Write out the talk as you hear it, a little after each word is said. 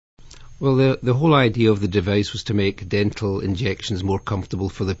Well, the whole idea of the device was to make dental injections more comfortable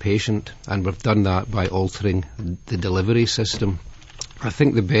for the patient, and we've done that by altering the delivery system. I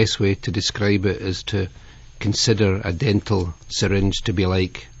think the best way to describe it is to consider a dental syringe to be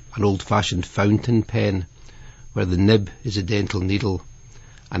like an old-fashioned fountain pen, where the nib is a dental needle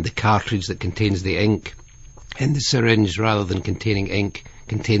and the cartridge that contains the ink in the syringe, rather than containing ink,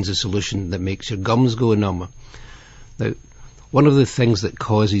 contains a solution that makes your gums go numb. Now, one of the things that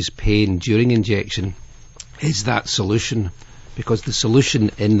causes pain during injection is that solution, because the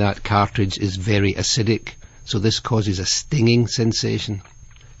solution in that cartridge is very acidic, so this causes a stinging sensation.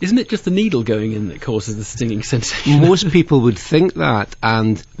 Isn't it just the needle going in that causes the stinging sensation? Most people would think that,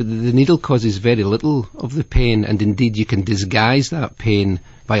 but the needle causes very little of the pain, and indeed you can disguise that pain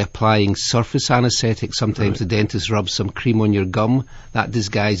by applying surface anaesthetics. Sometimes the dentist rubs some cream on your gum. That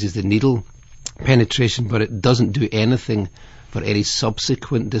disguises the needle penetration, but it doesn't do anything for any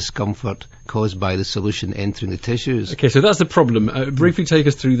subsequent discomfort caused by the solution entering the tissues. Okay, so that's the problem. Briefly take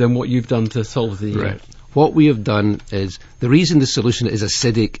us through then what you've done to solve the... Right. What we have done is, the reason the solution is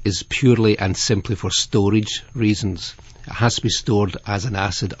acidic is purely and simply for storage reasons. It has to be stored as an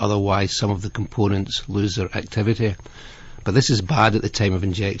acid, otherwise some of the components lose their activity. But this is bad at the time of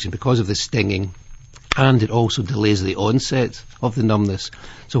injection because of the stinging, and it also delays the onset of the numbness.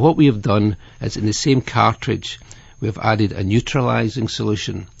 So what we have done is, in the same cartridge, we have added a neutralising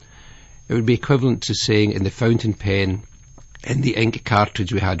solution. It would be equivalent to saying in the fountain pen, in the ink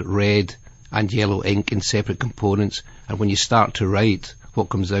cartridge we had red and yellow ink in separate components, and when you start to write, what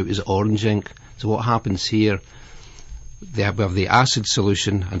comes out is orange ink. So what happens here, we have the acid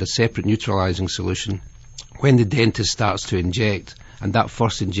solution and a separate neutralising solution. When the dentist starts to inject, and that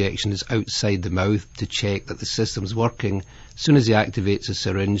first injection is outside the mouth to check that the system's working, as soon as he activates the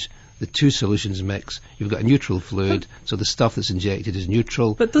syringe, the two solutions mix. You've got a neutral fluid, so the stuff that's injected is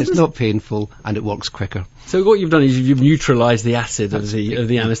neutral, it's not painful, and it works quicker. So what you've done is you've neutralised the acid of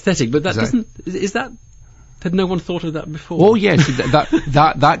the anaesthetic, but that doesn't... Is that... Had no one thought of that before? Oh yes,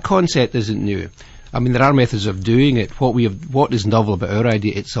 that concept isn't new. I mean, there are methods of doing it. What is novel about our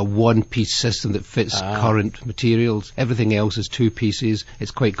idea, it's a one-piece system that fits current materials. Everything else is two pieces.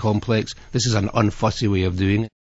 It's quite complex. This is an unfussy way of doing it.